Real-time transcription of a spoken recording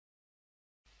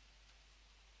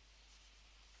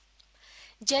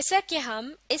जैसा कि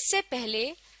हम इससे पहले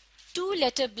 2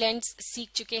 लेटर ब्लेंड्स सीख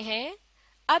चुके हैं,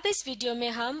 अब इस वीडियो में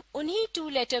हम उन्हीं 2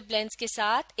 लेटर ब्लेंड्स के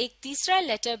साथ एक तीसरा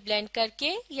लेटर ब्लेंड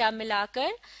करके या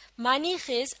मिलाकर मानी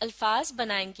खेज अल्फाज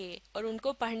बनाएंगे और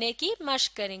उनको पढ़ने की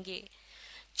मशक करेंगे।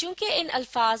 चूंकि इन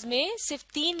अल्फाज में सिर्फ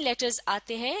 3 लेटर्स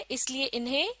आते हैं, इसलिए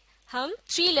इन्हें हम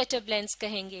 3 लेटर ब्लेंड्स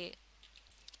कहेंगे।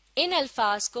 इन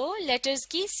अल्फाज को लेटर्स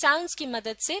की साउंड्स की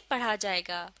मदद से पढ़ा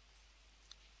जाएगा।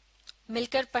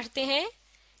 मिलकर पढ़ते हैं।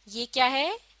 ये क्या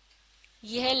है?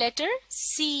 ये है लेटर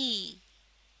सी।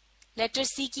 लेटर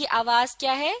सी की आवाज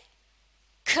क्या है?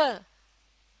 ख।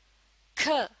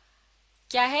 ख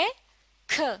क्या है?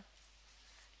 ख।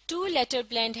 2 लेटर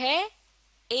ब्लेंड है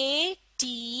ए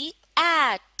टी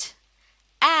एट।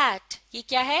 एट ये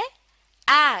क्या है?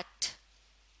 एट।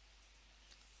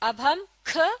 अब हम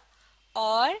ख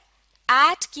और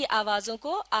एट की आवाजों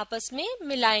को आपस में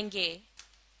मिलाएंगे।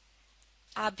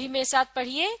 आप भी मेरे साथ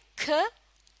पढ़िए। ख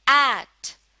एट,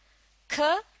 ख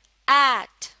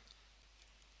एट,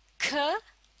 ख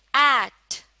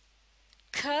एट,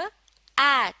 ख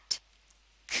एट,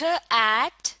 ख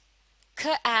एट, ख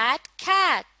एट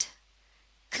कैट।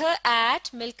 ख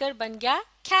एट मिलकर बन गया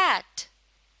कैट।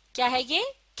 क्या है ये?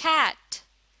 कैट।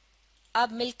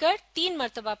 अब मिलकर 3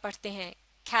 मर्तबा पढ़ते हैं।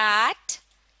 Cat,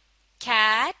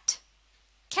 cat,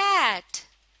 cat.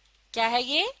 क्या है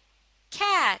ये?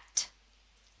 कैट।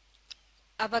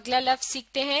 अब अगला लफ्ज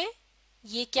सीखते हैं।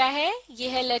 ये क्या है? ये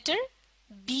है लेटर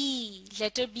बी।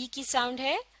 लेटर बी की साउंड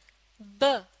है ब।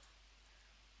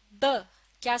 ब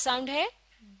क्या साउंड है?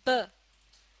 ब।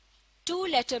 2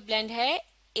 लेटर ब्लेंड है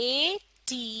ए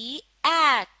टी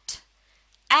एट।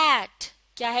 एट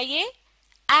क्या है ये?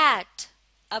 एट।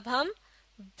 अब हम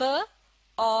ब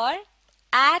और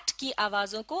एट की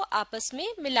आवाजों को आपस में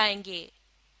मिलाएंगे।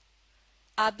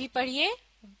 आप भी पढ़िए।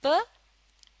 ब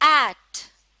एट,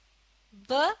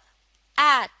 ब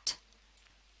एट,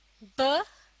 ब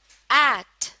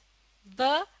एट, ब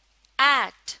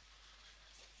एट,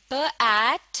 ब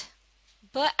एट,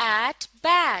 ब एट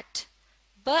बैट।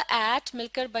 ब एट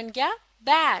मिलकर बन गया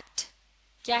बैट।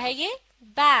 क्या है ये?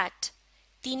 बैट।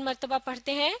 3 मर्तबा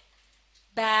पढ़ते हैं।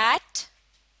 Bat,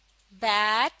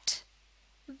 bat,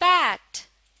 bat.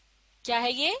 क्या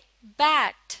है ये?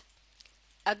 बैट।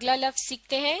 अगला लफ्ज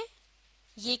सीखते हैं।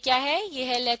 ये क्या है? ये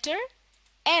है लेटर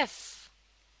एफ।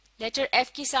 लेटर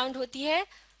एफ की साउंड होती है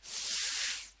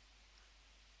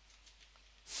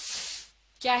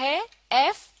क्या है?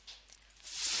 एफ।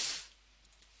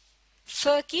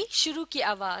 फ की शुरू की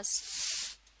आवाज।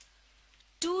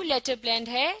 2 लेटर ब्लेंड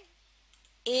है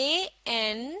ए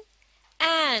एन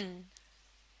एन।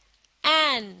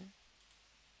 एन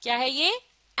क्या है ये?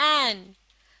 एन।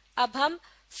 अब हम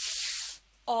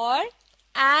और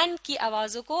एन की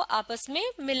आवाजों को आपस में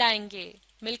मिलाएंगे।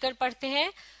 मिलकर पढ़ते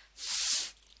हैं।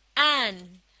 N,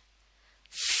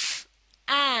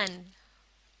 N,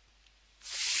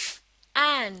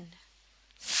 N,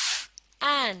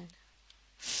 N,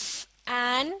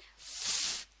 N,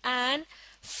 N.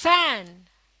 Fan,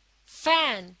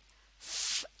 fan.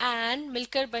 N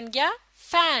मिलकर बन गया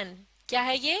फैन। क्या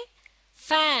है ये?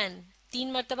 फैन।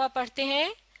 3 मर्तबा पढ़ते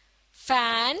हैं।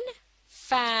 Fan,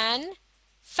 fan,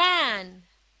 fan.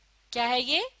 क्या है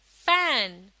ये?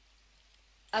 फैन।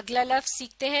 अगला लफ्ज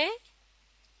सीखते हैं।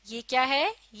 ये क्या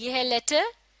है? ये है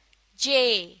लेटर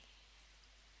जे।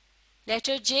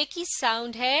 लेटर जे की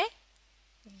साउंड है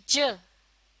ज।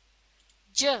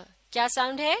 ज क्या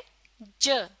साउंड है?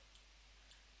 ज।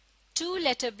 2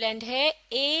 लेटर ब्लेंड है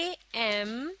ए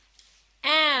एम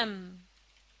एम।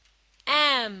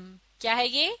 एम क्या है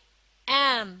ये?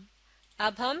 एम।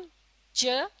 अब हम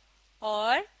ज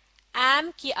और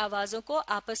एम की आवाजों को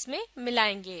आपस में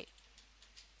मिलाएंगे।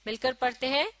 मिलकर पढ़ते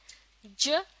हैं।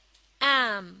 ज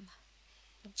एम,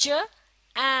 ज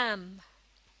एम,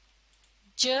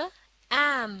 ज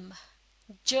एम,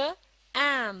 ज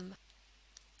एम,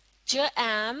 ज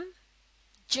एम,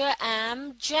 ज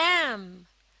एम जैम।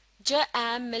 ज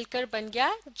एम मिलकर बन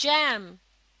गया जैम।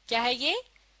 क्या है ये?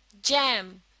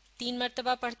 जैम। 3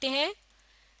 मर्तबा पढ़ते हैं।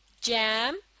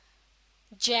 Jam,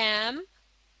 jam,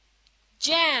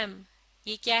 jam.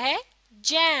 ये क्या है?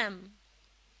 जैम।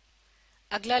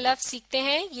 अगला लफ्ज सीखते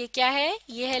हैं। ये क्या है?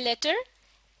 ये है लेटर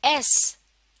एस।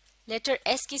 लेटर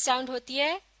एस की साउंड होती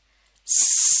है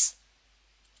स।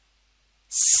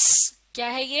 स क्या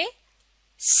है ये?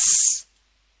 स।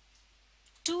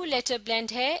 2 लेटर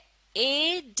ब्लेंड है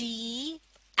ए डी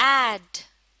एड।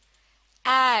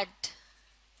 एड।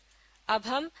 अब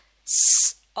हम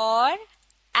स और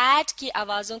एड की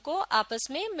आवाजों को आपस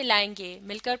में मिलाएंगे।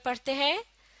 मिलकर पढ़ते हैं।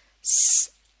 स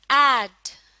एड,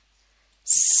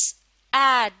 स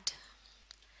एड,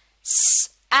 स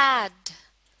एड,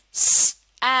 स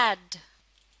add,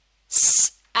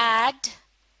 add,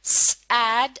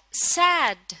 add,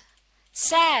 sad,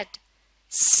 sad,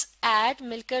 add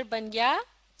मिलकर बन गया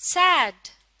sad।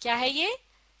 क्या है ये?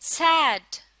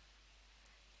 sad।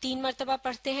 3 मर्तबा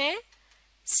पढ़ते हैं,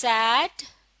 sad,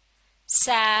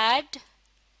 sad,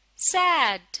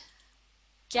 sad।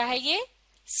 क्या है ये?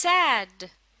 sad।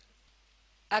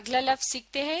 अगला लफ्ज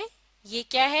सीखते हैं, ये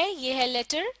क्या है? ये है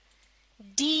लेटर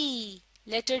डी।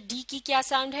 लेटर डी की क्या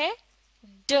साउंड है?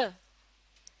 ड,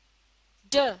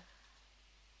 ड।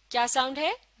 क्या साउंड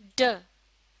है? ड।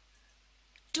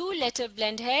 2 लेटर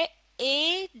ब्लेंड है,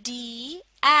 ए डी,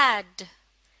 एड,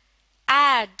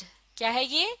 एड। क्या है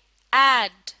ये?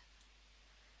 एड।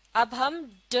 अब हम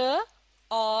ड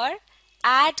और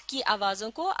एड की आवाजों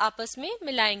को आपस में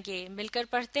मिलाएंगे, मिलकर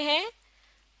पढ़ते हैं,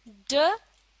 ड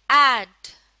एड,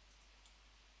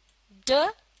 ड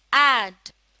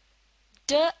एड,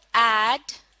 ड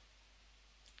एड,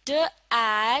 ड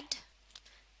एड,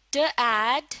 ड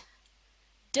एड,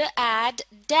 ड एड,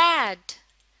 डैड,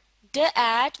 ड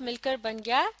एड मिलकर बन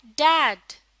गया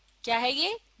डैड। क्या है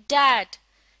ये? डैड।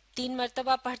 3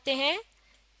 मर्तबा पढ़ते हैं,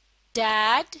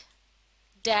 डैड,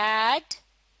 डैड,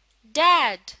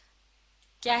 डैड।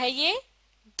 क्या है ये?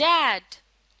 डैड।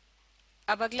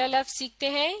 अब अगला लफ्ज सीखते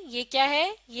हैं, ये क्या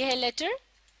है? ये है लेटर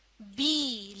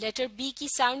बी। लेटर बी की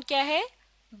साउंड क्या है?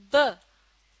 ब,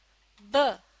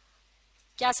 ब।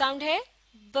 क्या साउंड है?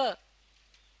 ब।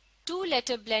 2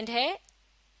 लेटर ब्लेंड है,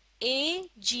 ए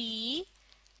जी,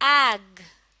 एग,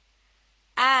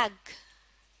 एग।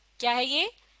 क्या है ये?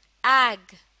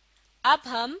 एग। अब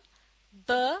हम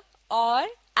ब और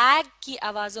एग की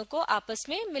आवाजों को आपस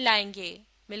में मिलाएंगे,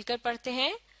 मिलकर पढ़ते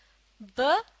हैं,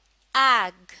 ब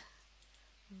एग,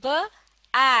 ब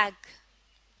एग,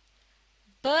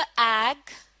 ब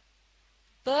एग,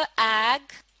 ब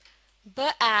एग,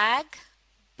 ब एग,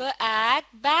 ब एग,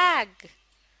 बैग,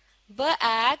 ब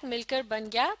एग मिलकर बन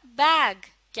गया बैग।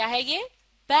 क्या है ये?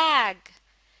 बैग।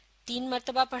 3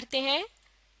 मर्तबा पढ़ते हैं,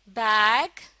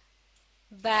 बैग,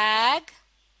 बैग,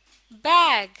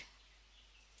 बैग।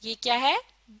 ये क्या है?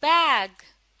 बैग।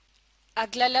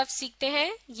 अगला लफ्ज सीखते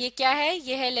हैं, ये क्या है?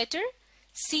 ये है लेटर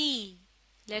सी।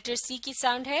 लेटर सी की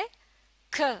साउंड है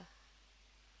ख,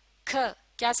 ख।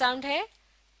 क्या साउंड है?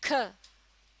 ख।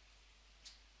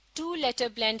 2 लेटर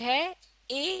ब्लेंड है,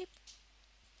 ए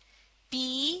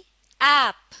पी,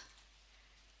 ऐप,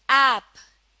 ऐप।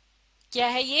 क्या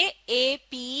है ये? A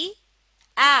P,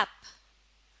 app.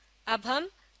 अब हम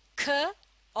ख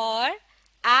और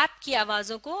ऐप की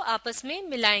आवाजों को आपस में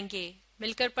मिलाएंगे,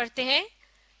 मिलकर पढ़ते हैं,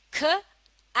 ख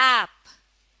ऐप,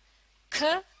 ख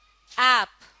ऐप,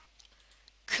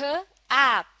 ख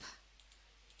ऐप,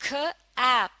 ख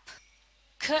ऐप,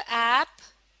 ख ऐप,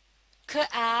 ख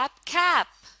ऐप, कैप,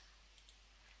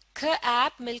 ख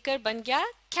ऐप मिलकर बन गया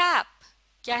कैप।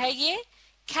 क्या है ये?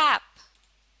 कैप।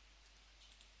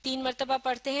 3 मर्तबा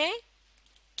पढ़ते हैं,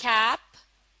 कैप,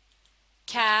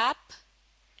 कैप,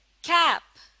 कैप।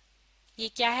 ये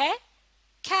क्या है?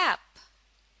 कैप।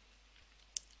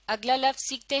 अगला लफ्ज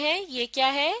सीखते हैं, ये क्या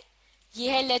है?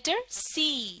 ये है लेटर सी।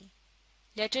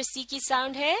 लेटर सी की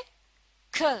साउंड है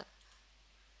ख,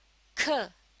 ख।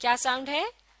 क्या साउंड है?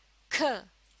 ख।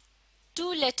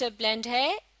 2 लेटर ब्लेंड है,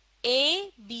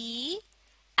 ए बी,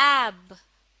 एब,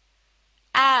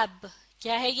 एब।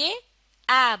 क्या है ये?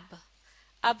 एब।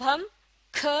 अब हम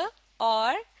ख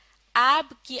और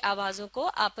एब की आवाजों को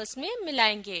आपस में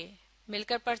मिलाएंगे,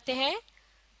 मिलकर पढ़ते हैं,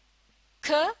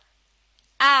 ख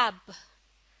एब,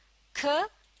 ख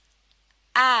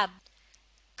एब,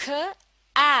 ख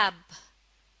एब,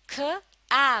 ख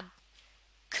एब,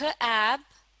 ख एब,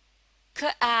 ख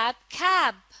एब,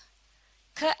 कैब,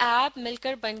 ख एब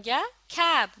मिलकर बन गया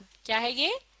कैब। क्या है ये?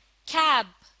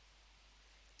 कैब।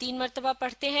 3 मर्तबा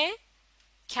पढ़ते हैं,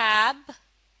 कैब,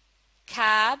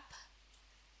 कैब,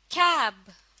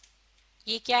 कैब।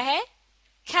 ये क्या है?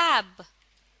 कैब।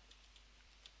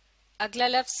 अगला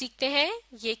लफ्ज सीखते हैं,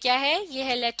 ये क्या है? ये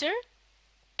है लेटर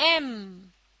एम।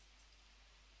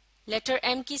 लेटर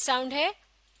एम की साउंड है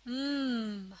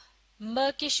म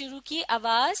के शुरू की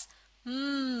आवाज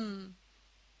म।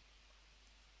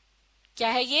 क्या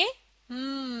है ये?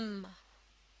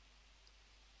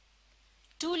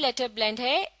 2 लेटर ब्लेंड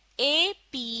है, ए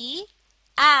पी,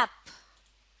 ऐप,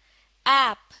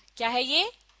 ऐप। क्या है ये?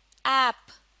 ऐप।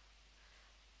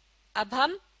 अब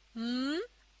हम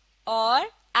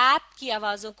और ऐप की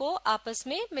आवाजों को आपस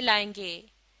में मिलाएंगे,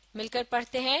 मिलकर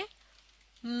पढ़ते हैं,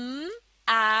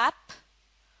 app,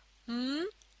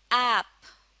 app,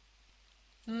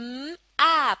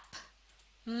 app,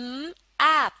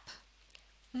 app,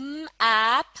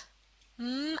 app,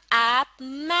 app,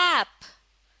 map,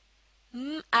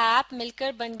 app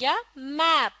मिलकर बन गया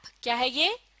मैप। क्या है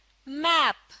ये?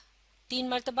 मैप। 3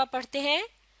 मर्तबा पढ़ते हैं,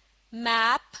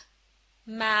 मैप,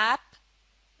 मैप,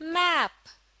 मैप।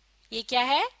 ये क्या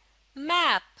है?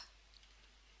 मैप।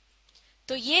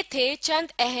 तो ये थे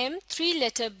चंद अहम 3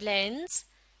 लेटर ब्लेंड्स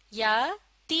या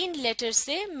 3 लेटर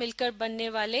से मिलकर बनने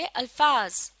वाले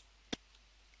अल्फाज।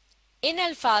 इन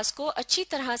अल्फाज को अच्छी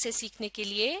तरह से सीखने के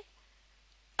लिए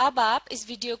अब आप इस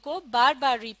वीडियो को बार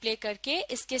बार रिप्ले करके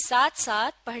इसके साथ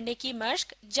साथ पढ़ने की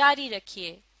मशक जारी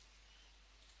रखिए।